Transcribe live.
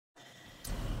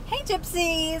Hey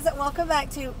Gypsies, welcome back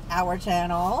to our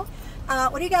channel.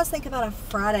 What do you guys think about a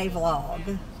Friday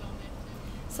vlog?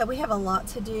 So we have a lot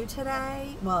to do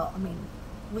today. Well, I mean,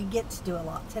 we get to do a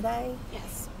lot today.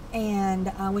 Yes. And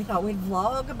we thought we'd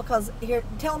vlog because, here,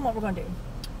 tell them what we're going to do.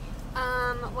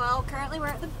 Well, currently we're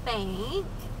at the bank,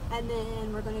 and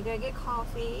then we're going to go get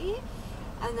coffee,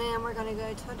 and then we're going to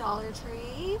go to a Dollar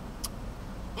Tree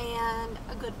and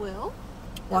a Goodwill.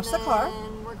 Wash the car.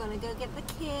 And we're going to go get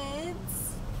the kids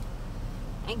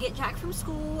and get Jack from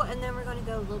school, and then we're going to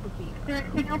go a little bit. Is there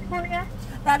anything else for you?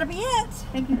 That'll be it.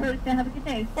 Thank you, folks. Have a good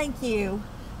day. Thank you.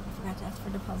 I forgot to ask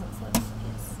for deposit slips.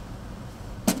 Yes.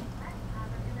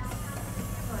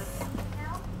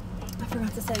 I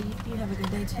forgot to say you have a good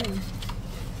day too. I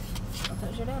thought that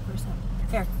was your dad for a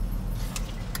second.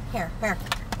 Here.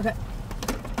 Okay.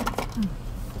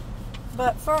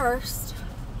 But first,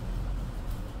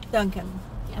 Duncan.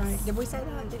 Yes. All right. Did we say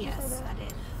that? Did yes, you say that? I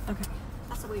did. Okay.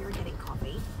 I said we were getting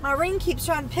coffee. My ring keeps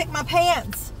trying to pick my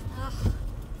pants. Ugh.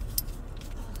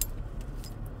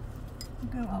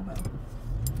 I'll go.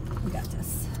 We got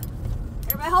this.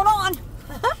 Everybody hold on.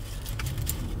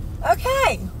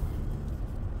 Okay.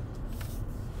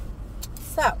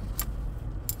 So,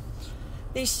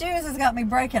 these shoes has got me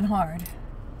breaking hard.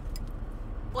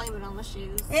 Blame it on the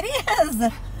shoes. It is.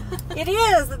 It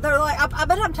is. They're like, I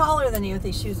bet I'm taller than you with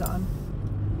these shoes on.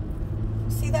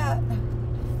 See that?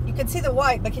 You can see the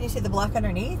white, but can you see the black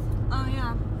underneath? Oh,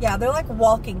 yeah. Yeah, they're like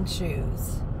walking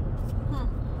shoes.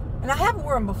 And I have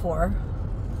worn them before.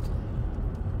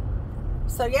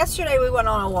 So yesterday we went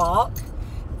on a walk,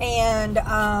 and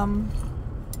I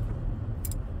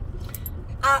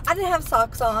didn't have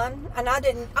socks on, and I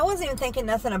wasn't even thinking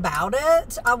nothing about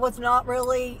it. I was not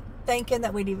really thinking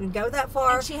that we'd even go that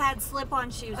far. And she had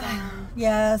slip-on shoes on.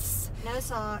 Yes. No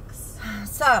socks.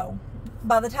 So,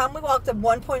 by the time we walked the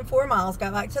 1.4 miles,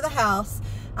 got back to the house,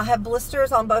 I have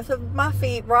blisters on both of my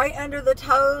feet, right under the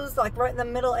toes, like right in the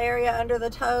middle area under the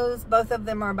toes. Both of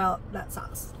them are about that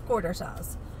size, quarter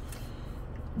size.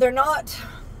 They're not,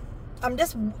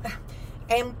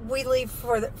 and we leave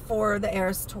for the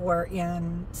Eras Tour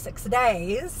in 6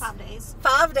 days. 5 days.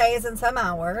 5 days and some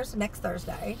hours, next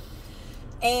Thursday.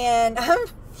 And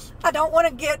I don't want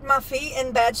to get my feet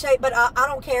in bad shape, but I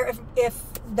don't care if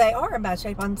they are in bad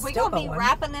shape. I'm We're still gonna going. be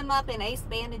wrapping them up in ace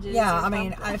bandages. Yeah, I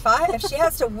mean, if she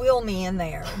has to wheel me in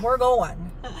there, we're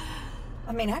going.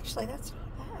 I mean, actually, that's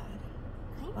not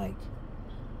bad. Like,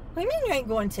 what do you mean you ain't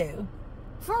going to?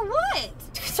 For what?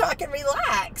 So I can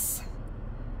relax.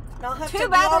 Not have to Too do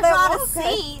bad all there's that not a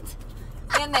walking. seat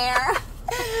in there.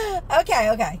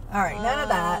 Okay. All right, none of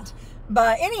that.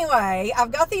 But anyway,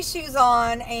 I've got these shoes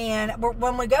on, and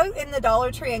when we go in the Dollar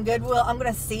Tree and Goodwill, I'm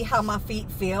going to see how my feet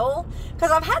feel.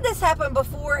 Because I've had this happen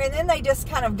before, and then they just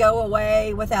kind of go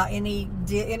away without any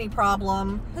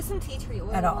problem Put some tea tree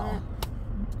oil at all. on it.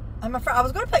 I'm afraid. I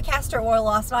was going to put castor oil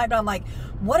last night, but I'm like,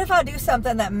 what if I do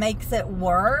something that makes it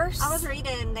worse? I was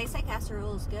reading, they say castor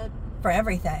oil is good. For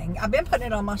everything. I've been putting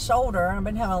it on my shoulder. I've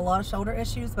been having a lot of shoulder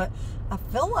issues, but I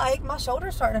feel like my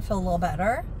shoulder's starting to feel a little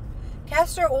better.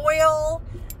 Castor oil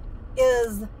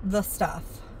is the stuff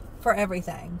for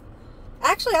everything.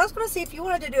 Actually, I was going to see if you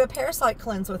wanted to do a parasite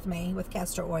cleanse with me with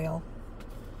castor oil.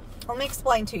 Let me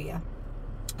explain to you.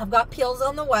 I've got peels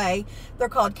on the way. They're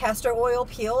called castor oil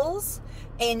peels,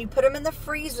 and you put them in the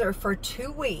freezer for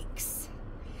 2 weeks.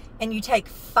 And you take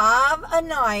 5 a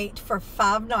night for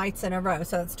 5 nights in a row.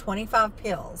 So that's 25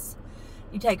 pills.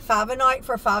 You take 5 a night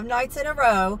for 5 nights in a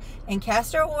row, and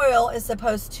castor oil is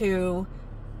supposed to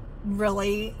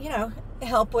really,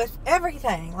 help with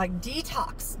everything, like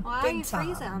detox. Why big do you time.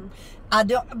 freeze them? I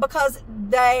don't, because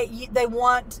they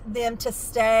want them to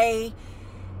stay,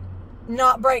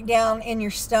 not break down in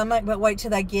your stomach, but wait till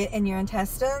they get in your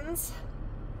intestines.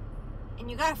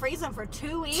 And you gotta freeze them for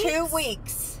 2 weeks? 2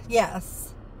 weeks,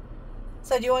 yes.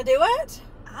 So do you want to do it?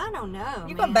 I don't know.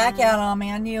 You can back out on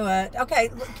me. I knew it.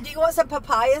 Okay, do you want some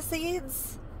papaya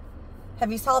seeds?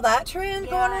 Have you saw that trend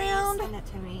going around? Send it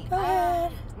to me. Go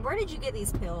ahead. Where did you get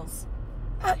these pills?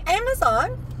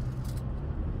 Amazon.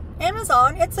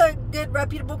 It's a good,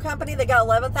 reputable company. They got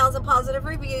 11,000 positive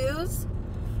reviews.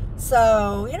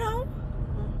 So,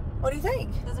 what do you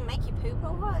think? Does it make you poop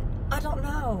or what? I don't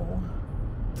know.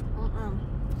 Uh-uh.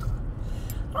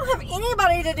 I don't have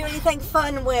anybody to do anything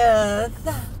fun with.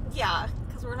 Yeah,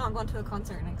 because we're not going to a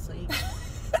concert next week.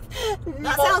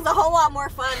 That sounds a whole lot more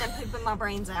fun than pooping my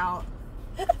brains out.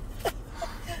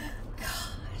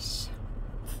 Gosh.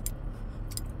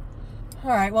 All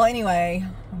right. Well, anyway,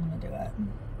 I'm gonna do it.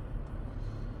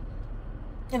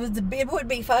 It would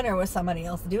be funner with somebody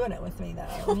else doing it with me,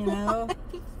 though. What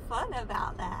would be fun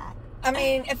about that? I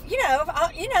mean, if you know,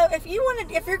 if you want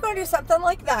to, if you're going to do something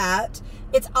like that,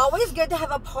 it's always good to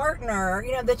have a partner,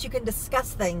 that you can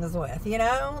discuss things with.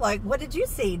 Like, what did you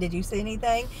see? Did you see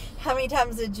anything? How many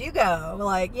times did you go?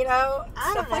 Like, I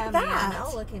stuff don't know, like that. man.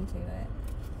 I'll look into it.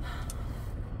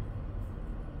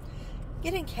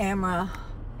 Get in camera.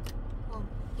 Well,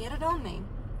 get it on me.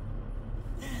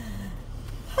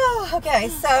 Okay,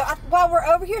 so while we're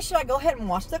over here, should I go ahead and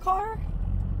wash the car?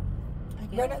 I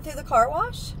guess. Run it through the car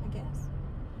wash? I guess.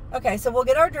 Okay, so we'll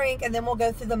get our drink and then we'll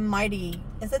go through the Mighty.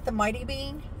 Is it the Mighty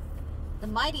Bean? The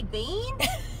Mighty Bean?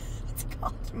 It's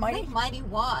called I Mighty. think Mighty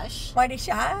Wash. Mighty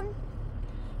Shine?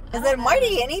 I Is don't it know.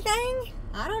 Mighty anything?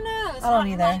 I don't know. It's I don't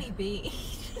not either. Mighty Bean.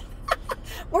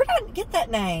 Where did I get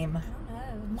that name? I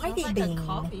don't know. Mighty Sounds like Bean. a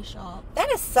coffee shop. That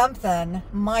is something.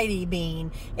 Mighty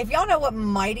Bean. If y'all know what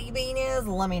Mighty Bean is,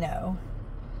 let me know.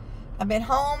 I've been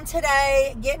home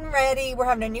today, getting ready. We're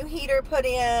having a new heater put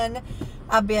in.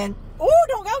 I've been... Oh,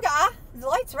 don't go, guy. The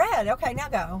light's red. Okay, now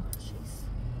go. Jeez.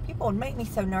 People would make me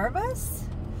so nervous.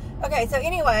 Okay, so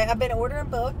anyway, I've been ordering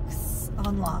books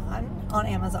online on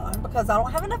Amazon because I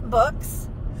don't have enough books.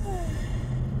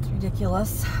 It's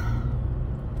ridiculous.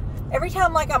 Every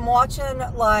time, like, I'm watching,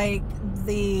 like,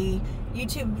 the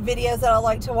YouTube videos that I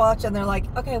like to watch, and they're like,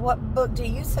 okay, what book do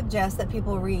you suggest that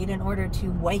people read in order to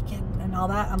waken and all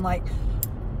that? I'm like,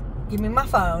 give me my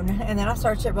phone. And then I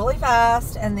search it really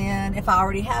fast, and then if I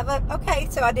already have it, okay,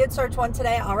 so I did search one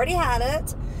today. I already had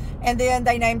it. And then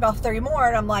they named off 3 more,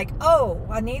 and I'm like, oh,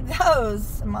 I need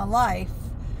those in my life.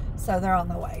 So they're on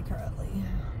the way currently.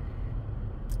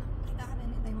 I don't think I have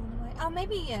anything on the way. Oh,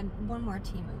 maybe one more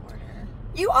Temu order.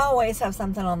 You always have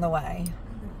something on the way.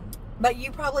 But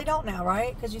you probably don't now,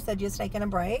 right? Because you said you was taking a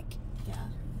break. Yeah.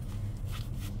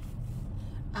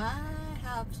 I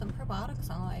have some probiotics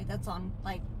on the way. That's on,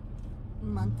 like,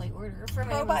 monthly order for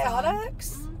Amazon.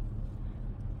 Probiotics? Mhm.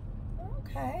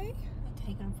 Okay. I've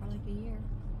taken them for like a year.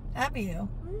 Have you?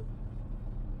 Mhm.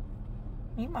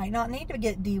 You might not need to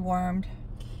get dewormed.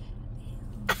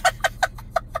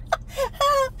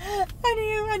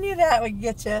 I knew that would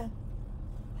get you.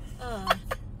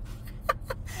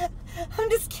 I'm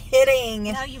just kidding.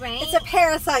 No, you ain't. It's a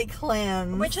parasite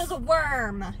cleanse. Which is a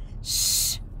worm.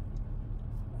 Shh.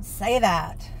 Say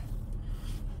that.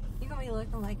 You're gonna be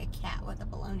looking like a cat with a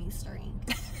baloney string.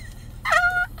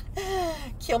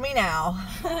 Kill me now.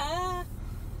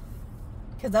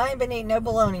 Because I ain't been eating no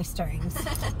bologna strings.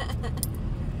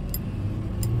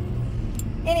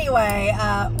 Anyway,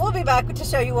 we'll be back to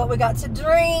show you what we got to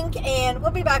drink, and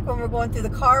we'll be back when we're going through the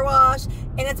car wash.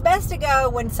 And it's best to go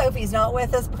when Sophie's not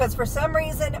with us, because for some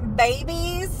reason,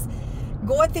 babies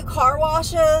going through car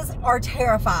washes are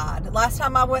terrified. Last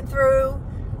time I went through,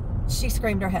 she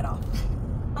screamed her head off.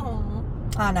 Oh.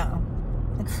 I know.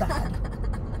 It's sad.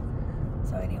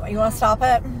 So anyway, you want to stop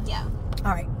it? Yeah.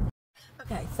 All right.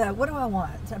 Okay, so what do I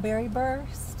want? A berry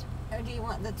burst? Or do you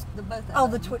want the both of Oh,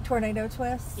 them? the tornado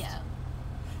twist? Yeah.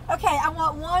 Okay, I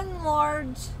want one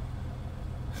large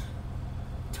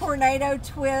tornado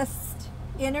twist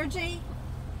energy.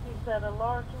 You said a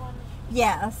large one?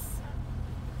 Yes.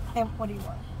 And what do you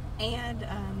want? And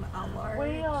a large.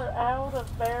 We are out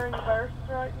of berry burst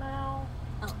right now.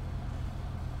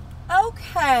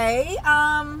 Okay.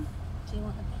 Do you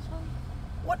want the peach one?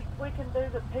 What? We can do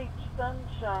the peach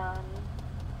sunshine.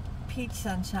 Peach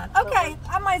sunshine. Okay,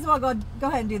 I might as well go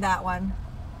ahead and do that one.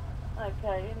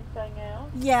 Okay, anything else?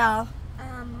 Yeah.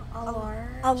 A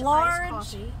large. large- iced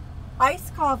coffee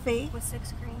Iced coffee with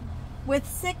 6 cream, with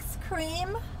 6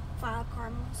 cream, 5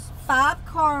 caramels, 5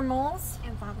 caramels,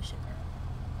 and 5 of sugar.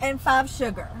 and 5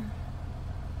 sugar.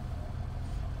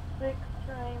 6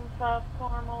 cream, 5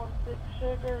 caramel, and 6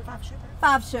 sugar. 5 sugar.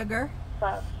 5 sugar.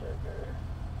 5 sugar.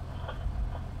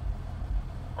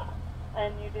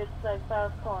 And you did say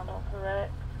 5 caramel,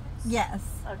 correct? Yes.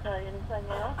 Okay, anything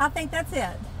else? I think that's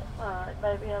it. Alright,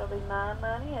 baby, that'll be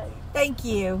 $9.98. Thank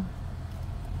you.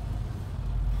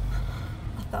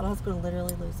 I thought I was going to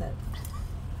literally lose it.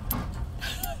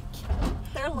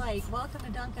 They're like, welcome to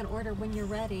Dunkin' Order when you're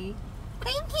ready.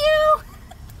 Thank you!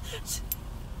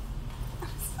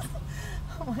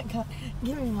 Oh my God.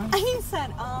 Give me my... He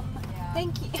said,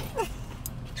 thank you.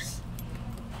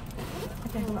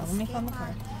 Okay, hold on. Let me find the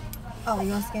card. Oh,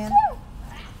 you want to scan?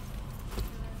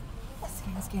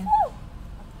 Scan.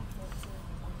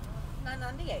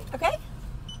 $9.98. Okay.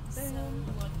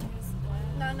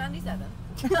 $9.97.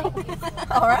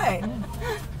 All right.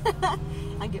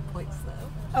 I get points though.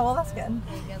 Oh, well, that's good.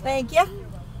 Thank you.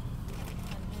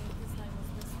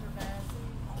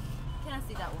 Can I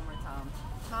see that one more time?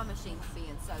 My machine's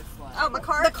being so slow. Oh, my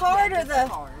card? The card Yeah, or just the...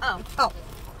 card. Oh. Oh,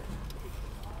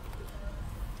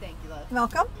 Thank you, love.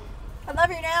 welcome. I love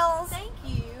your nails. Thank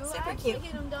you. Super I actually cute.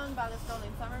 get them done by this girl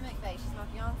named Summer McVeigh. She's my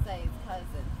fiance's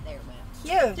cousin. There it went.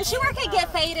 Cute. Does she work at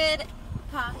Get Faded?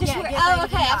 Huh? Does she work? Get Oh,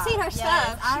 Faded okay. and I've seen her Dye.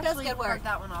 stuff. I She does actually good work. worked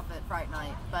that one off at Fright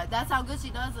Night, but that's how good she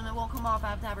does, and it won't come off. I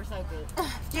have to have her soak it.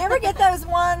 Do you ever get those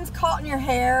ones caught in your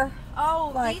hair?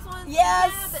 Oh, Like, these ones?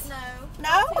 yes. Yeah, but no. No?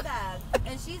 Not too bad.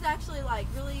 And she's actually like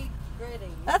really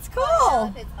gritty. That's So I know cool.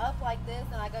 if it's up like this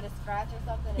and I go to scratch or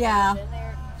something and Yeah. it's in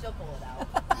there, she'll pull it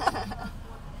out.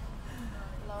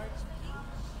 Large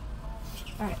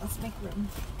peach. All right, let's make room.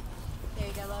 There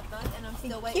you go, love bug. And I'm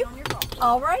still Thank waiting you. on your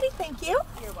call. Alrighty, thank you.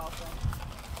 You're welcome.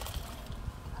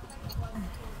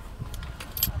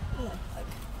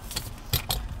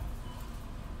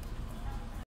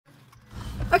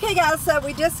 Okay, guys, so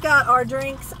we just got our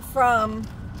drinks from,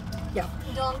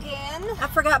 Duncan. I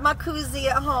forgot my koozie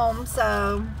at home,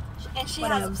 so And she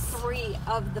What has else? 3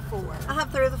 of the 4. I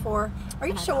have 3 of the 4. Are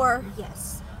you And I sure? don't-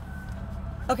 Yes.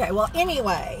 Okay, well,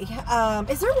 anyway,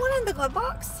 is there one in the glove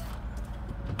box?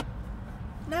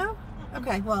 No?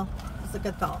 Okay, well, it's a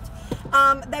good thought.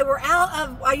 They were out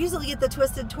of, I usually get the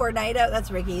Twisted Tornado,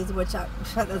 that's Ricky's, which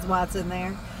that's why it's in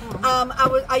there.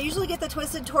 I usually get the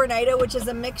Twisted Tornado, which is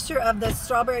a mixture of the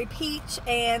strawberry peach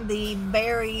and the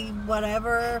berry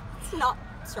whatever. It's not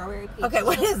strawberry peach. Okay,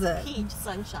 what it's is it? Peach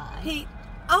sunshine. Peach,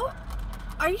 oh,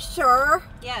 are you sure?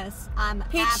 Yes, I'm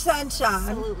Peach sunshine.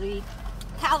 absolutely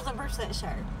 1000%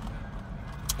 sure.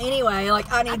 Anyway, like,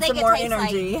 I I need think some it more tastes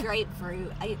energy. like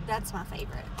grapefruit. That's my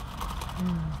favorite.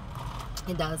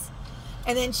 It does.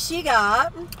 And then she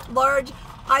got large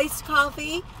iced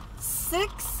coffee,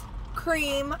 6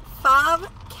 cream, 5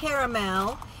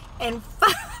 caramel, and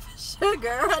 5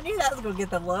 sugar. I knew that was going to get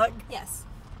the look. Yes,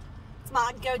 it's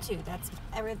my go-to. That's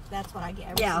what I get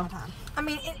every Yeah. single time. I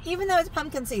mean, even though it's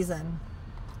pumpkin season,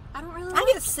 I don't really. I like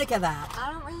get sick of that.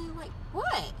 I don't really like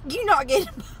what. You not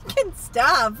getting pumpkin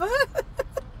stuff.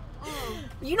 Mm.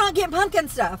 You not getting pumpkin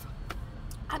stuff.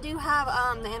 I do have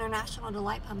the International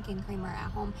Delight pumpkin creamer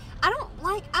at home. I'm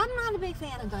not a big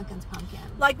fan of Dunkin's pumpkin.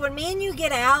 Like, when me and you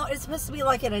get out, it's supposed to be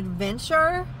like an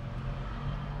adventure.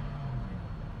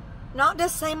 Not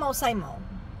just same old, same old.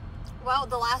 Well,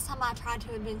 the last time I tried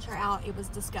to adventure out, it was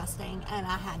disgusting, and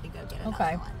I had to go get another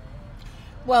Okay. one.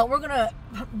 Well, we're gonna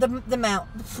the mount.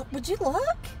 Would you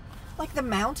look? Like the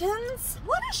mountains?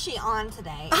 What is she on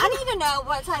today? I need to know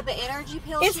what type of energy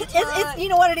pill It's she took. you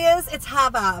know what it is? It's high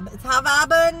vibe. It's high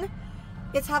vibing.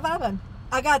 It's high vibing.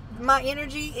 I got my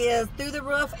energy is through the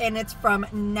roof, and it's from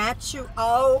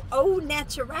natural.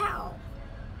 Natural.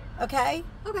 Okay.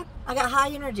 Okay. I got high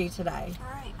energy today.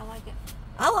 All right. I like it.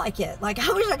 I like it. Like,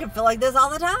 I wish I could feel like this all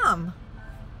the time.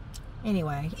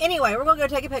 Anyway, we're gonna go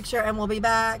take a picture, and we'll be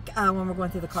back when we're going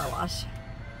through the car wash.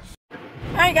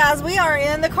 All right, guys, we are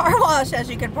in the car wash, as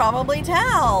you could probably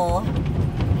tell.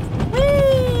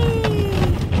 Whee!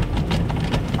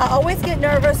 I always get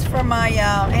nervous for my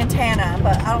antenna,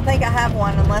 but I don't think I have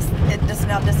one unless it just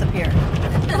now disappeared.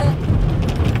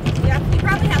 Yeah, you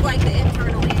probably have like the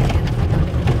internal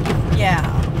antenna. Yeah.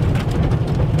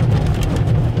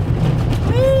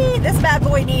 Whee! This bad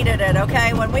boy needed it,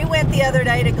 okay? When we went the other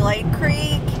day to Glade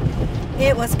Creek,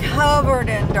 it was covered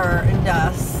in dirt and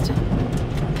dust.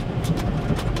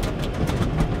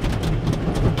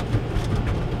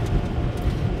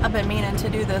 I've been meaning to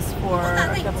do this for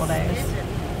a couple of days.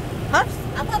 Huh?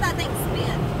 I thought that thing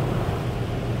spin.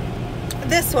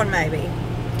 This one maybe.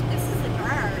 This is a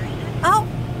car, ain't it? Oh,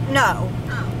 no.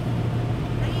 Oh.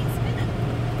 They ain't spinning.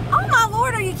 Oh my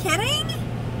Lord, are you kidding?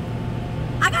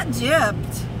 I got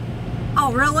gypped.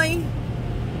 Oh, really?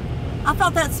 I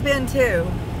thought that spin too.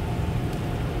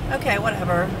 Okay,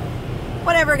 whatever.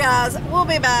 Whatever, guys. We'll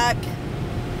be back.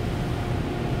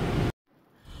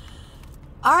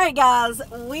 Alright, guys.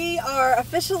 We are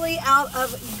officially out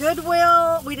of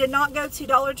Goodwill. We did not go to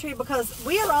Dollar Tree because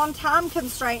we are on time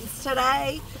constraints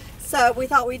today. So we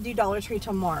thought we'd do Dollar Tree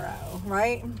tomorrow,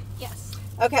 right? Yes.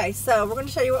 Okay, so we're going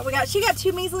to show you what we got. She got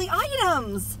 2 measly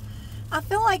items. I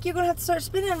feel like you're going to have to start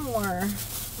spending more.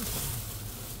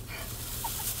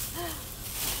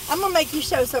 I'm going to make you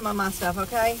show some of my stuff,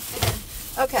 okay?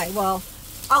 Okay, well,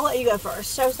 I'll let you go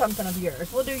first. Show something of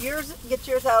yours. We'll do yours, get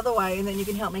yours out of the way, and then you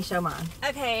can help me show mine.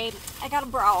 Okay, I got a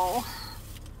bra.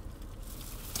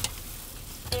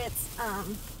 It's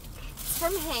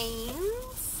from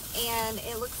Hanes, and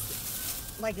it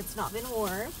looks like it's not been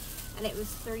worn. And it was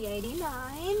 $3.89,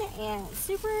 and it's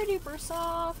super duper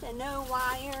soft and no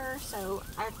wire, so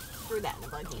I threw that in the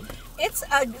buggy. It's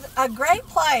a great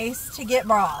place to get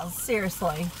bras,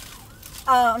 seriously.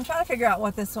 I'm trying to figure out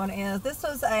what this one is. This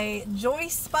was a Joy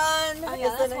Spun. Oh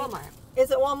yeah, is that's it Walmart.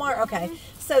 Is it Walmart? Okay.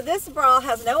 So this bra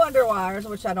has no underwires,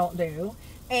 which I don't do.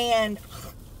 And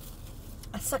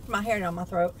I sucked my hair down my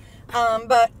throat.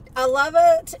 But I love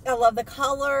it. I love the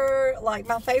color. Like,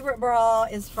 my favorite bra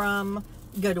is from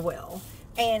Goodwill.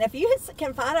 And if you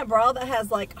can find a bra that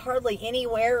has like hardly any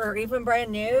wear or even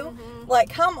brand new, like,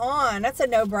 come on, that's a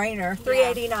no-brainer.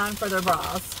 $3.89 for their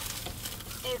bras.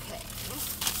 Okay.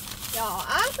 Y'all,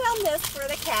 I found this for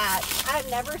the cat. I've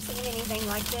never seen anything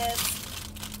like this.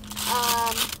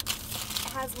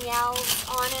 It has meows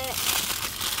on it.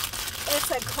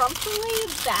 It's a crumply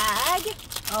bag.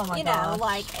 Oh my You gosh. know,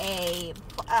 like a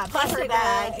paper Plastic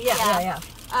bag. Yeah.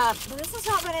 But this is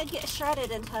not going to get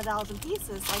shredded into 1,000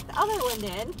 pieces like the other one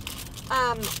did.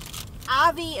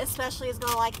 Ivy especially is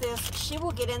going to like this. She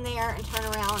will get in there and turn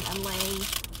around and lay.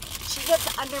 She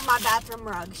gets under my bathroom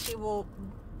rug. She will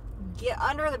get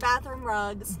under the bathroom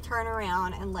rugs, turn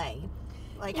around, and lay.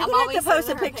 Like, You I'm have always to post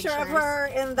a sending her picture of pictures. her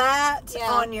in that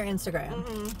Yeah. on your Instagram.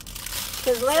 Mhm.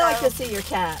 Because they like to see your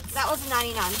cats. That was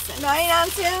 99 cents. 99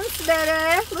 cents,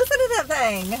 better. Listen to that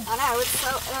thing. I know, it's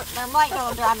so, their mic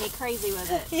gonna drive me crazy with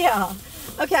it. Yeah.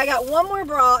 Okay, I got one more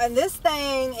bra, and this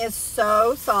thing is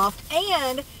so soft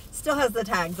and still has the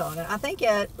tags on it. I think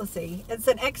let's see, it's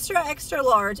an extra, extra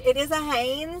large. It is a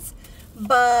Hanes,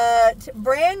 but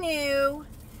brand new,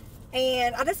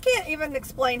 and I just can't even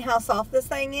explain how soft this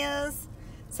thing is.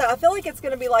 So I feel like it's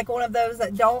going to be like one of those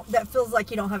that feels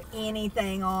like you don't have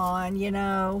anything on, you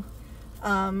know.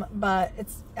 But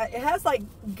it has like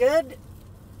good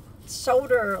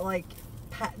shoulder, like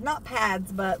not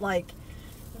pads, but like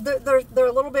they're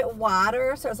a little bit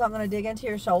wider, so it's not going to dig into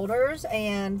your shoulders.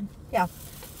 And yeah,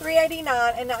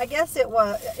 $3.89, and I guess it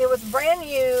was brand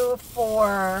new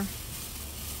for.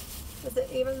 Does it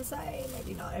even say?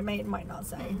 Maybe not. It might not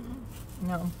say.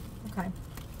 No. Okay.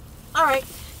 All right.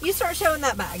 You start showing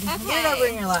that bag. Okay. Get it over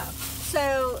in your lap.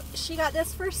 So she got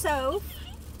this for Soph.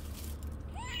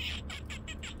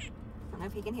 I don't know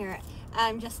if you can hear it.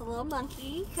 Just a little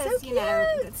monkey, because So you know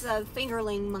cute. it's a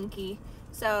fingerling monkey,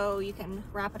 so you can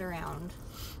wrap it around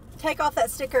Take off that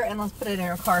sticker and let's put it in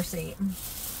your car seat.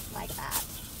 like that.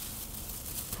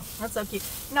 That's so cute.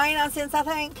 99 cents, I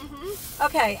think. Mm-hmm.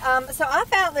 Okay. So I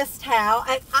found this towel,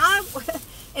 and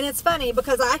and it's funny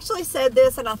because I actually said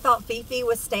this, and I thought Fifi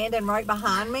was standing right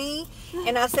behind me,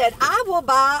 and I said I will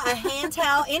buy a hand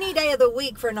towel any day of the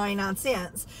week for 99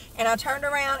 cents. And I turned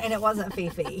around, and it wasn't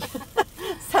Fifi.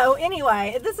 So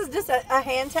anyway, this is just a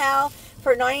hand towel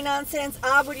for 99 cents.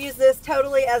 I would use this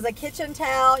totally as a kitchen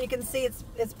towel. You can see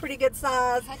it's pretty good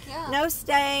size. Heck yeah. No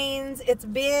stains. It's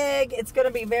big. It's going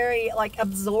to be very like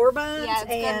absorbent. Yeah,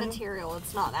 it's and good material.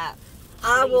 It's not that.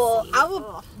 I will fleecy.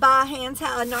 Ugh. buy a hand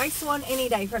towel, a nice one, any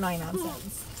day for 99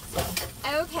 cents.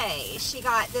 So. Okay, she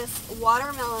got this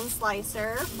watermelon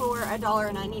slicer for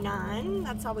 $1.99.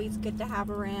 That's always good to have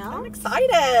I'm around. excited.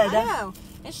 I know.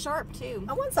 It's sharp too.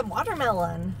 I want some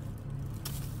watermelon.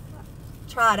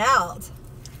 Try it out.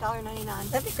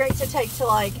 $1.99. That'd be great to take to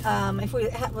like, if we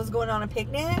was going on a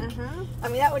picnic. Mhm. I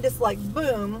mean, that would just like,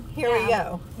 boom, here we Yeah.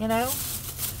 go, you know?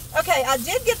 Okay, I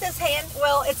did get this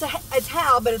it's a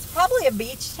towel, but it's probably a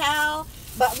beach towel,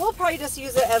 but we'll probably just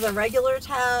use it as a regular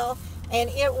towel. And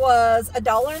it was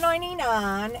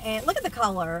 $1.99, and look at the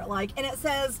color, like, and it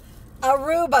says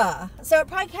Aruba. So it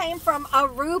probably came from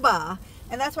Aruba,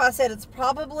 and that's why I said it's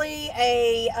probably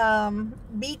a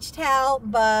beach towel,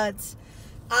 but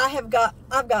I've got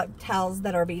towels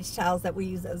that are beach towels that we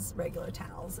use as regular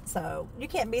towels. So you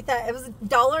can't beat that. It was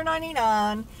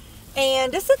 $1.99.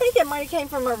 And just to think it might have came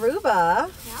from Aruba,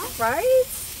 Yeah. right?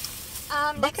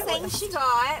 Next Bucket thing list. she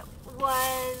got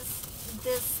was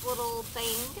this little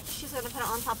thing. She's going to put it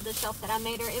on top of the shelf that I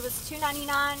made her. It was $2.99.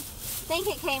 I think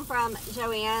it came from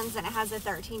Joann's, and it has a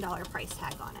 $13 price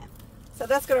tag on it. So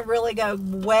that's going to really go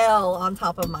well on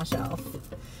top of my shelf.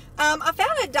 I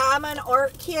found a diamond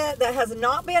art kit that has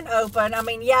not been opened. I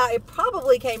mean, yeah, it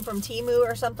probably came from Temu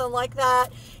or something like that.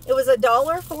 It was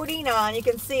 $1.49. You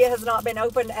can see it has not been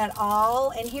opened at all.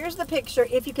 And here's the picture.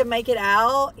 If you can make it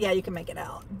out. Yeah, you can make it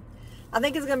out. I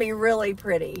think it's going to be really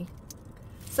pretty.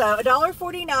 So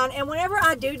 $1.49. And whenever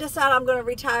I do decide I'm going to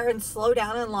retire and slow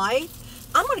down in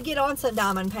life, I'm going to get on some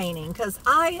diamond painting because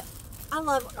I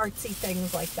love artsy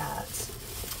things like that.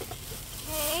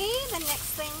 Okay, the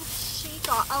next thing she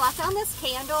got, I found this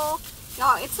candle.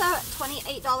 Y'all, it's a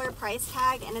 $28 price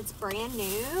tag, and it's brand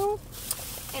new.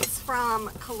 It's from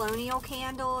Colonial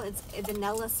Candle. It's a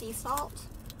vanilla sea salt,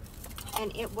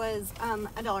 and it was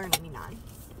 $1.99.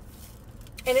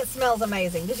 And it smells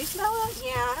amazing. Did you smell it?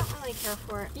 Yeah, I don't really care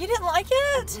for it. You didn't like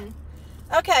it? Mm-mm.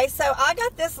 Okay, so I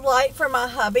got this light for my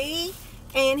hubby,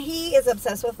 and he is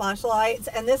obsessed with flashlights.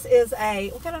 And this is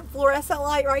what kind of fluorescent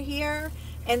light right here?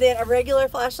 And then a regular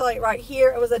flashlight right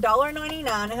here. It was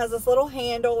 $1.99. It has this little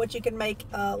handle, which you can make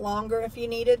longer if you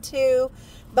needed to.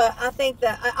 But I think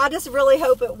that, I just really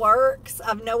hope it works. I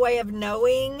have no way of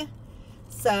knowing.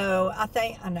 So I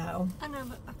know. I know,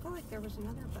 but I feel like there was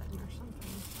another button or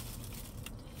something.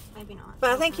 Maybe not.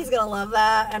 But I think he's going to love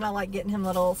that. And I like getting him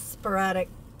little sporadic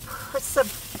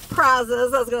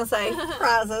surprises. I was going to say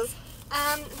prizes.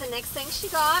 The next thing she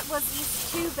got was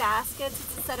these 2 baskets.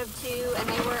 It's a set of 2, and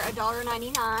they were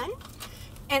 $1.99.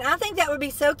 And I think that would be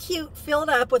so cute, filled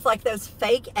up with like those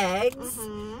fake eggs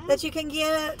that you can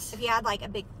get. If you had like a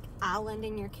big island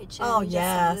in your kitchen. Oh, just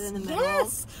yes. set it in the middle.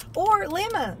 Yes. Or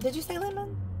lemon. Did you say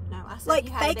lemon? No, I said Like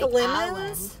you had fake a big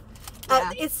lemons?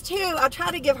 island. Yeah. It's 2. I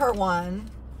tried to give her one.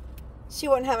 She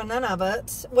wasn't having none of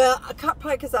it. Well,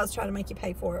 probably because I was trying to make you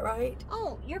pay for it, right?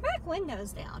 Oh, your back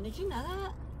window's down. Did you know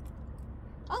that?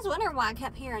 I was wondering why I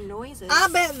kept hearing noises. I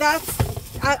bet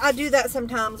I do that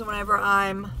sometimes whenever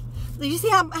do you see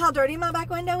how dirty my back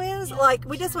window is? Yeah, Like,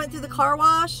 we just went through the car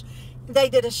wash. They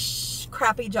did a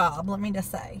crappy job, let me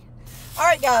just say. All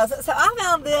right, guys, so I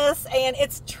found this, and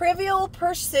it's Trivial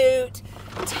Pursuit,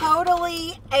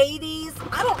 totally 80s.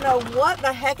 I don't know what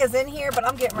the heck is in here, but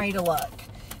I'm getting ready to look.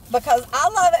 Because I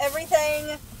love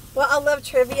everything, well, I love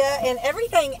trivia, and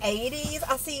everything 80s.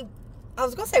 I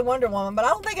was going to say Wonder Woman, but I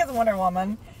don't think it's Wonder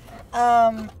Woman.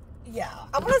 Yeah,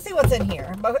 I want to see what's in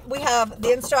here. But we have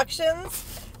the instructions.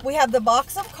 We have the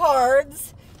box of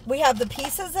cards. We have the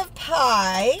pieces of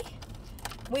pie.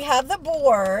 We have the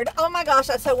board. Oh my gosh,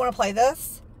 I so want to play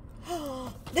this.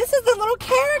 This is the little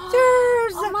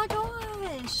characters. Oh my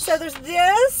gosh. So there's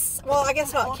this. Well, I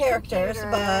guess not characters,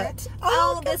 computer. but...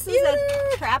 Oh, this is computer.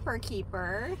 a Trapper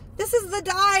Keeper. This is the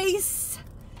dice.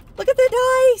 Look at the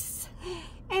dice.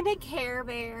 And a Care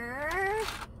Bear.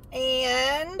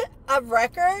 And a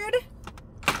record.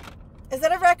 Is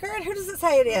that a record? Who does it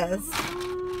say it is?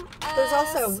 There's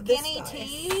also Skinny this dice.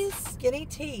 Tees. Skinny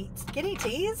Tees. Skinny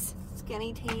Tees?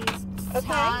 Skinny Tees. Okay.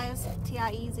 Ties.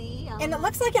 T-I-E-Z. And it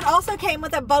looks like it also came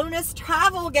with a bonus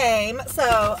travel game.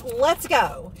 So let's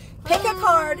go. Pick a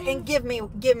card and give me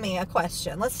a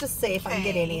question. Let's just see if I can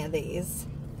get Okay. any of these.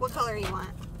 What color you want?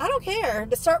 I don't care.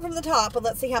 To start from the top, but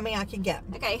let's see how many I can get.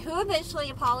 Okay, who eventually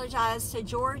apologized to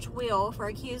George Will for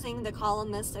accusing the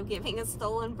columnist of giving a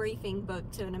stolen briefing book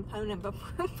to an opponent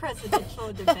before a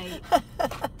presidential debate?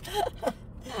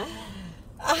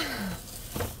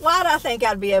 Why'd I think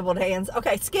I'd be able to answer?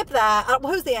 Okay, skip that.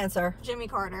 Who's the answer? Jimmy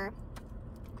Carter.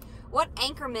 What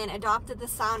anchorman adopted the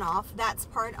sign-off, "That's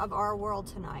part of our world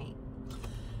tonight"?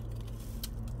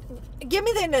 Give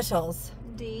me the initials.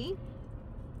 D.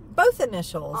 Both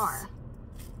initials. R.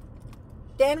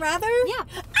 Dan Rather? Yeah.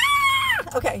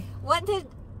 Ah! Okay. What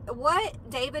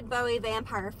David Bowie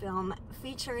vampire film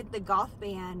featured the goth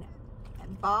band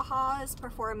Baha's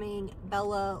performing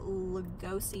Bela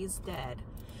Lugosi's Dead?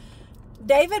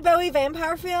 David Bowie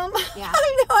vampire film? Yeah.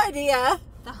 I have no idea.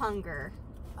 The Hunger.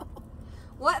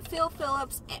 What Phil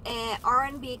Phillips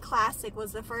R&B classic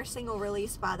was the first single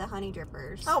released by the Honey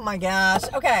Drippers? Oh my gosh.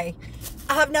 Okay.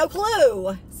 I have no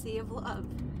clue. Sea of Love.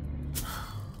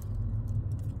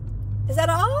 Is that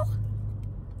all?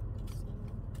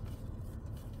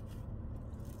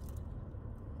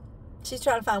 She's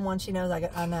trying to find one she knows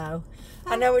I know.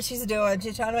 I know what she's doing.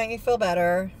 She's trying to make me feel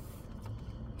better.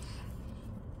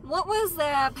 What was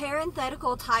the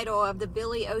parenthetical title of the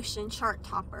Billy Ocean chart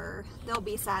topper? There'll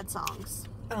Be Sad Songs.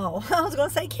 Oh, I was going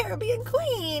to say Caribbean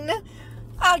Queen.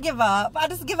 I'll give up. I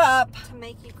just give up. To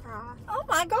Make You Cry. Oh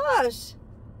my gosh.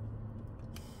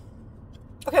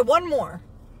 Okay, one more.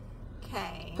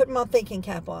 Okay. Put my thinking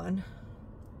cap on.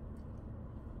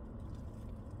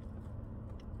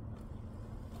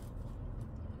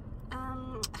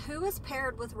 Who was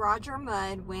paired with Roger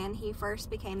Mudd when he first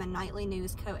became a nightly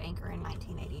news co-anchor in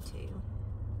 1982?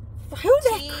 Who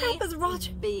the crap is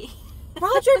Roger? B.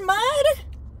 Roger Mudd?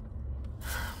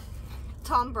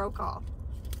 Tom Brokaw.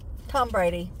 Tom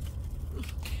Brady.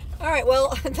 All right,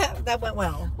 well, that went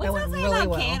well. What's that went that say really about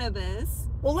well. cannabis?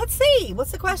 Well, let's see.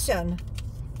 What's the question?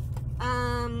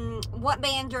 What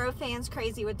band drove fans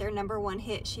crazy with their #1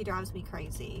 hit, She Drives Me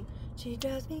Crazy? She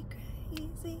drives me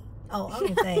crazy. Oh, I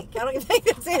don't even think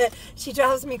that's it. She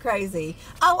drives me crazy.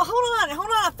 Oh, hold on.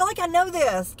 I feel like I know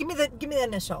this. Give me the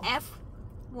initial.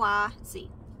 FYC.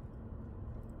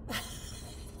 I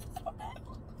don't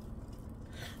know.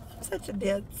 I'm such a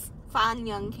ditz. Fine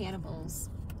Young Cannibals.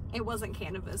 It wasn't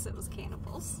cannabis, it was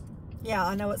cannibals. Yeah,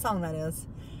 I know what song that is.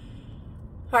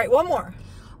 All right, one more.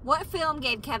 What film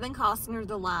gave Kevin Costner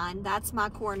the line, "That's my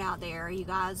corn out there, you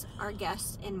guys are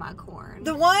guests in my corn"?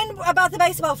 The one about the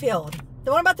baseball field.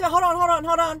 The one about the... Hold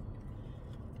on.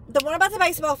 the one about the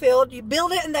baseball field, you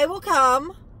build it and they will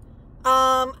come.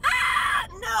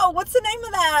 No, what's the name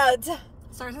of that?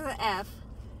 Starts with an F.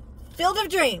 Field of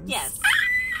Dreams. Yes.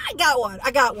 I got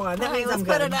one. That All means right, I'm let's good.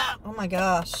 put it up. Oh my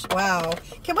gosh! Wow.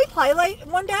 Can we play late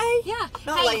one day? Yeah.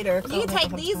 Not Hey, later. 'cause I You don't can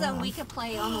take have these time. and we could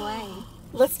play on the way.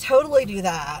 Let's totally do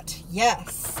that.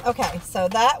 Yes. Okay. So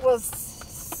that was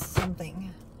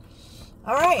something.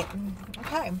 All right.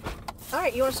 Okay. All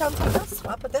right. You want to show them something else?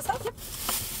 I'll put this up. Okay.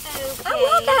 I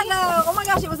love that though. Oh my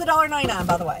gosh! It was $1.99,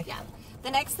 by the way. Yeah.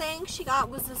 The next thing she got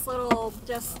was this little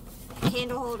just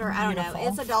candle holder. I don't know.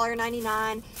 Beautiful. It's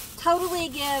 $1.99. Totally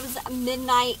gives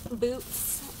midnight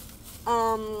boots.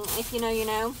 If you know, you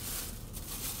know.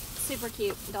 Super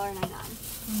cute.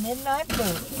 $1.99. Midnight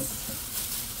boots.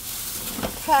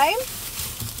 Okay.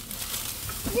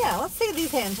 Yeah. Let's see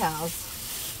these hand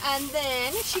towels. And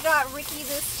then she got Ricky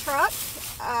this truck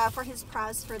for his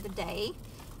prize for the day.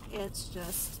 It's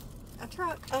just a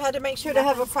truck. I had to make sure to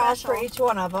have a Nothing prize for special. each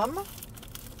one of them.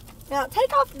 Now,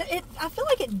 take off, I feel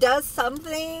like it does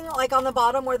something, like on the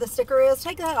bottom where the sticker is.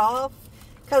 Take that off,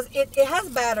 because it has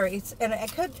batteries, and it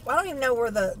could, I don't even know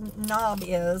where the knob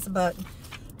is, but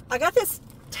I got this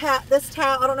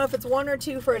towel, I don't know if it's one or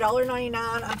two for $1.99.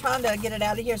 I'm trying to get it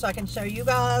out of here so I can show you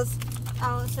guys.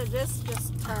 Oh, so this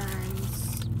just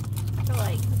turns. I feel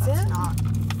like Is that's it? not.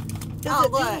 Does Oh, it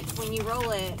do- look, when you roll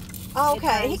it. Oh, it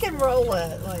okay, he turns. can roll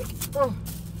it, like, oh,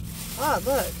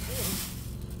 look.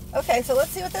 Okay, so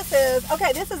let's see what this is.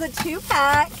 Okay, this is a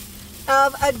 2-pack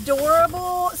of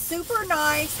adorable, super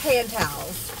nice hand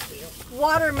towels.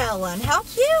 Watermelon, how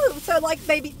cute! So like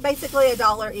basically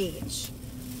 $1 each.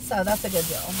 So that's a good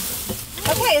deal.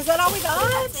 Okay, is that all we got?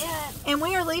 That's it. And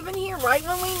we are leaving here right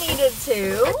when we needed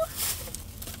to.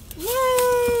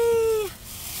 Yay!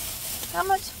 How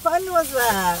much fun was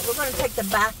that? We're going to take the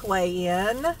back way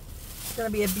in. It's going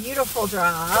to be a beautiful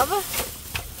drive.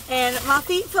 And my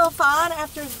feet feel fine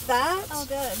after that. Oh,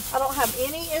 good. I don't have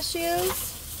any issues.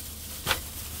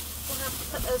 We'll have to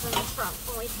put those in the trunk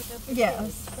when we pick up the Yes,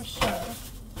 kids. for sure.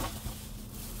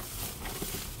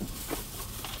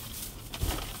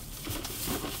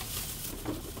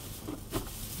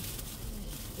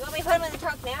 You want me to put them in the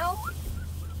trunk now?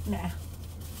 Nah.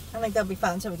 I think they'll be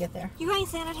fine until we get there. You got any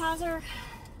sanitizer?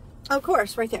 Of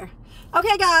course, right there.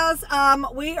 Okay, guys,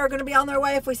 we are going to be on their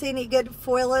way. If we see any good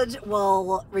foliage,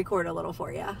 we'll record a little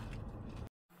for you.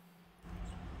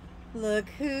 Look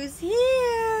who's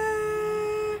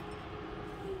here.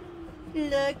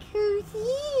 Look who's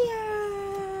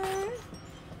here.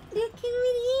 Look who's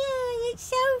here.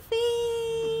 It's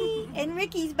Sophie. And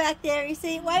Ricky's back there. You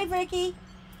see? Wave, Ricky.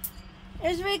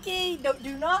 There's Ricky.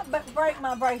 Do not break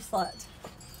my bracelet.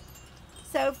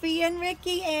 Sophie and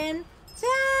Ricky and Jax.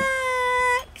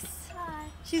 Hi.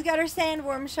 She's got her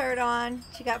sandworm shirt on.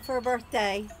 She got for her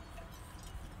birthday.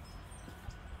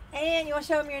 And you want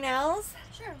to show them your nails?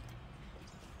 Sure.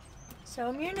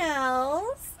 Show them your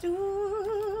nails.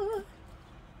 Ooh.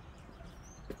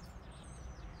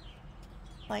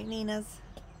 Like Nina's.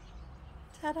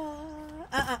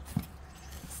 Ta-da.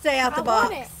 Stay out the I box.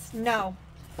 want it. No.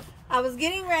 I was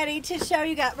getting ready to show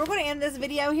you guys. We're going to end this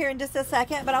video here in just a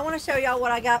second, but I want to show y'all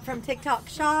what I got from TikTok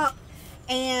Shop.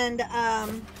 And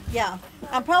yeah,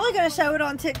 I'm probably going to show it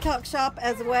on TikTok Shop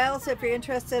as well. So if you're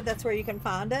interested, that's where you can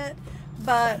find it.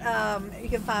 But you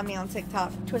can find me on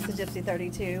TikTok, Twisted Gypsy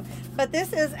 32. But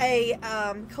this is a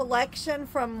collection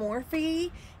from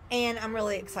Morphe, and I'm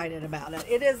really excited about it.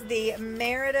 It is the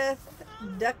Meredith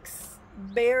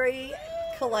Duxbury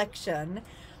collection.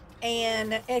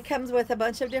 And it comes with a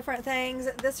bunch of different things.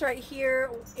 This right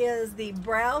here is the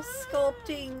Brow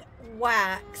Sculpting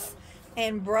Wax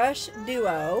and Brush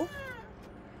Duo.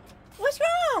 What's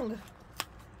wrong?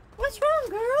 What's wrong,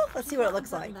 girl? Let's see what it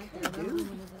looks like.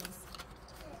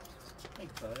 Hey,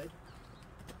 bud.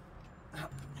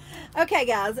 Okay,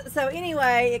 guys. So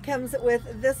anyway, it comes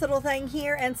with this little thing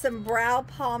here and some brow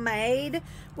pomade,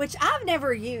 which I've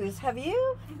never used. Have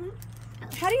you? Mm-hmm.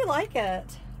 How do you like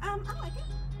it? I like it.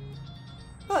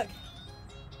 Look.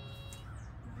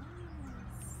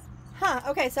 Huh,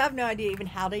 okay, so I have no idea even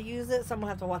how to use it, so I'm going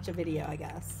to have to watch a video, I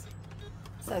guess.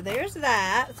 So there's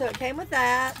that. So it came with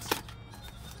that.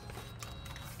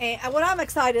 And what I'm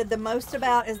excited the most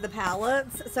about is the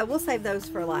palettes, so we'll save those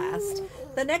for last.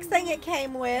 The next thing it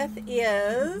came with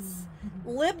is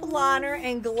lip liner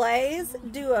and glaze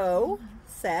duo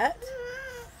set.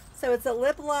 So it's a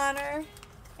lip liner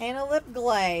and a lip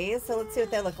glaze, so let's see what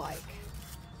they look like.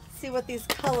 See what these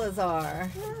colors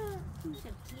are. So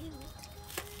cute.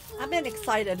 I've been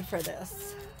excited for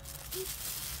this.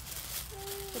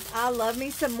 I love me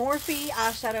some Morphe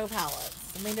eyeshadow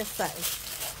palettes. Let me just say.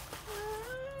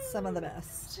 some of the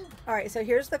best. All right, so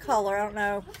here's the color. I don't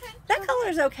know. That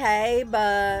color's okay,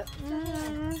 but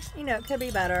you know, it could be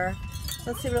better.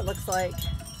 Let's see what it looks like.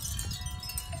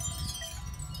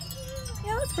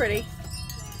 Yeah, that's pretty.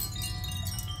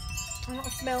 I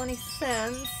don't smell any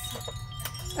scents.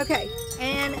 Okay,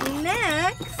 and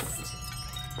next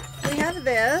we have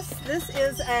this. This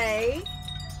is a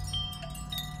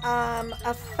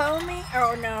foaming,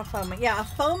 or no, foaming. Yeah, a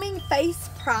foaming face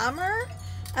primer.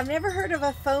 I've never heard of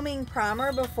a foaming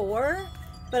primer before,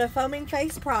 but a foaming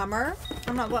face primer.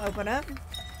 I'm not going to open it.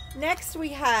 Next we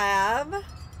have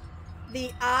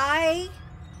the eye.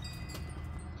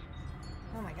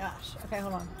 Oh my gosh. Okay,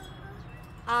 hold on.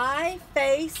 Eye,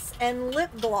 face, and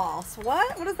lip gloss.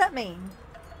 What? What does that mean?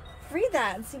 Read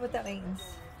that and see what that means.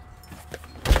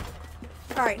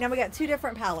 All right, now we got two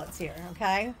different palettes here,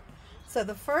 okay? So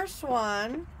the first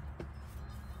one,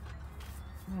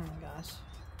 oh my gosh.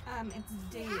 It's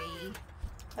dewy.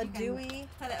 A You can dewy,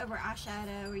 Put it over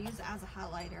eyeshadow or use it as a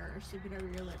highlighter or stick it over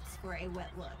your lips for a wet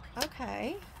look.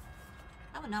 okay.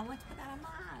 I would not want to put that on my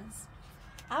eyes.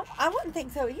 I wouldn't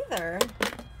think so either.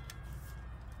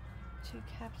 To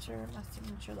capture my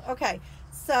signature look. Okay,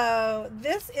 so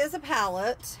this is a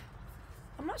palette.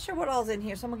 I'm not sure what all's in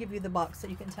here, so I'm gonna give you the box so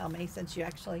you can tell me since you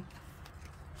actually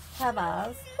have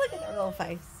eyes. Look at their little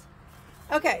face.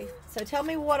 Okay, so tell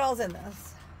me what all's in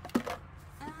this.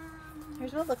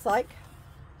 Here's what it looks like.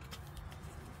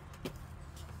 It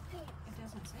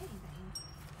doesn't say anything.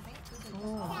 I think it's just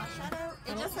eyeshadow.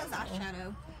 It just says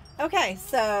eyeshadow. Okay,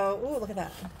 so, ooh, look at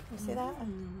that. You see that?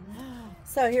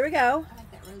 So here we go. I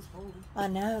like that rose gold. I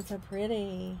know, it's so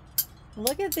pretty.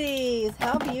 Look at these.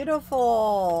 How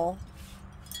beautiful.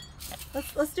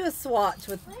 Let's do a swatch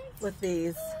with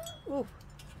these. Ooh.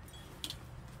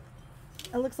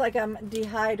 It looks like I'm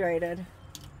dehydrated.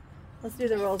 Let's do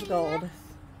the rose gold.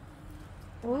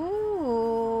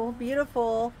 Ooh,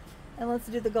 beautiful. And let's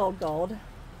do the gold.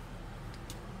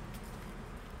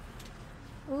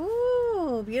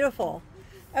 Ooh, beautiful.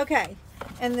 Okay,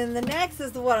 and then the next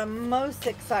is what I'm most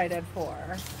excited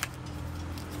for.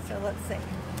 So let's see.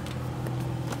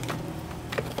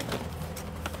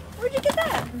 Where'd you get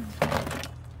that?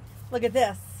 Look at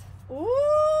this. Ooh,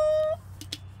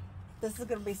 this is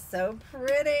gonna be so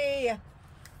pretty. I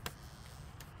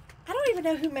don't even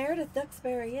know who Meredith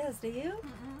Duxbury is. Do you?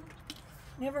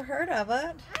 Never heard of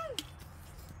it.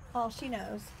 Oh, she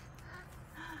knows.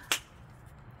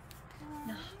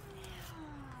 No.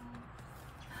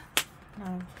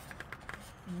 No.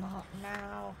 Not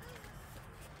now.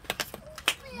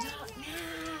 Not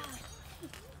now.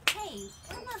 Hey,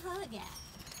 where's my hug at?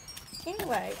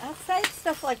 Anyway, I save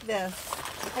stuff like this.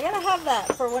 I gotta have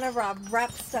that for whenever I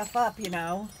wrap stuff up, you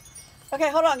know.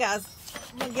 Okay, hold on, guys.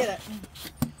 I'm gonna get it.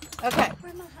 Okay.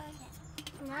 Where's my hug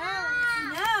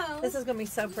at? No. This is gonna be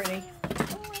so pretty.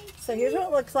 So here's what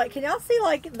it looks like. Can y'all see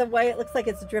like the way it looks like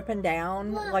it's dripping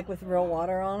down, like with real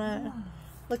water on it?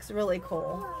 Looks really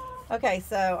cool. Okay,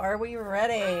 so are we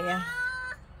ready? It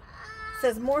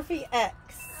says Morphe X.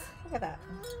 Look at that.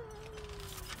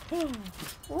 Woo,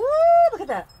 look at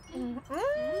that.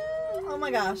 Oh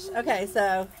my gosh. Okay,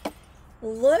 so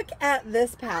look at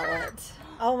this palette.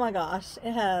 Oh my gosh,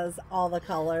 it has all the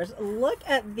colors. Look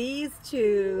at these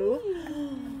two.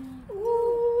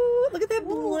 Ooh, look at the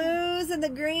blues and the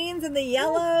greens and the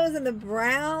yellows and the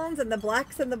browns and the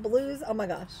blacks and the blues. Oh my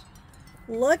gosh.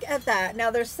 Look at that.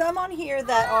 Now there's some on here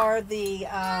that are the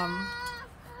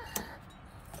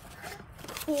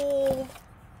cool,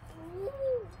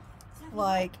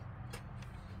 like,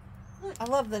 I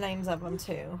love the names of them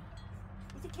too.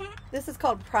 This is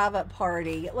called Private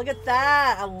Party. Look at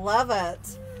that. I love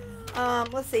it.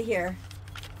 Let's see here.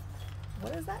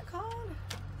 What is that called?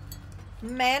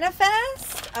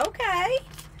 Manifest. Okay.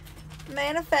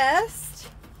 Manifest.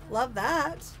 Love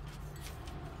that.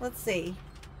 Let's see.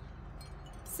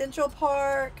 Central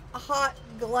Park. Hot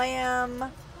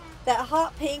Glam. That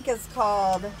hot pink is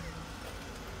called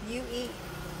UES.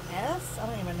 I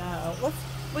don't even know.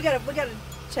 We gotta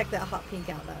check that hot pink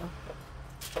out though.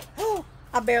 Oh,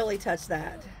 I barely touched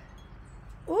that.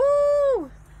 Ooh.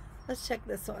 Let's check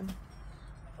this one.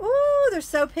 Ooh, they're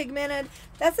so pigmented.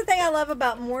 That's the thing I love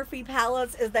about Morphe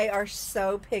palettes is they are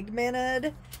so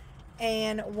pigmented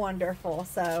and wonderful.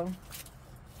 So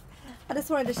I just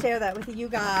wanted to share that with you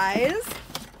guys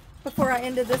before I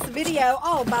ended this video.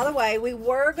 Oh, by the way, we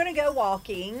were going to go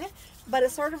walking, but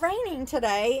it started raining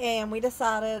today and we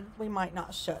decided we might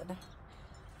not should.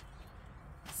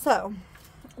 So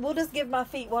we'll just give my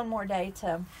feet one more day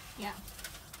to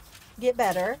get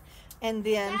better. And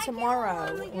then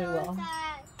tomorrow we will.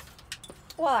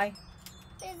 Why?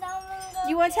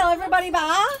 You want to tell everybody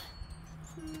bye?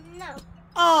 No.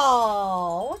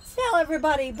 Oh, tell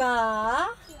everybody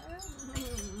bye.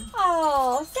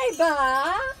 Oh, say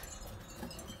bye.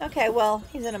 Okay, well,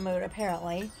 he's in a mood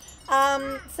apparently.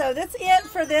 So that's it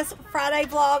for this Friday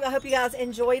vlog. I hope you guys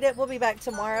enjoyed it. We'll be back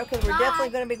tomorrow because we're definitely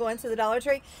going to be going to the Dollar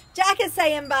Tree. Jack is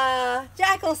saying bye.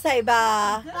 Jack will say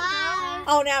bye. Bye.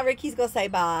 Oh, now Ricky's going to say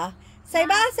bye. Say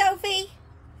bye, Sophie.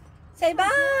 Say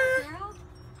bye.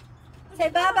 Say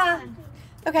bye-bye.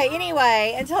 Okay,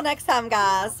 anyway, until next time,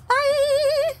 guys.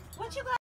 Bye. What you got?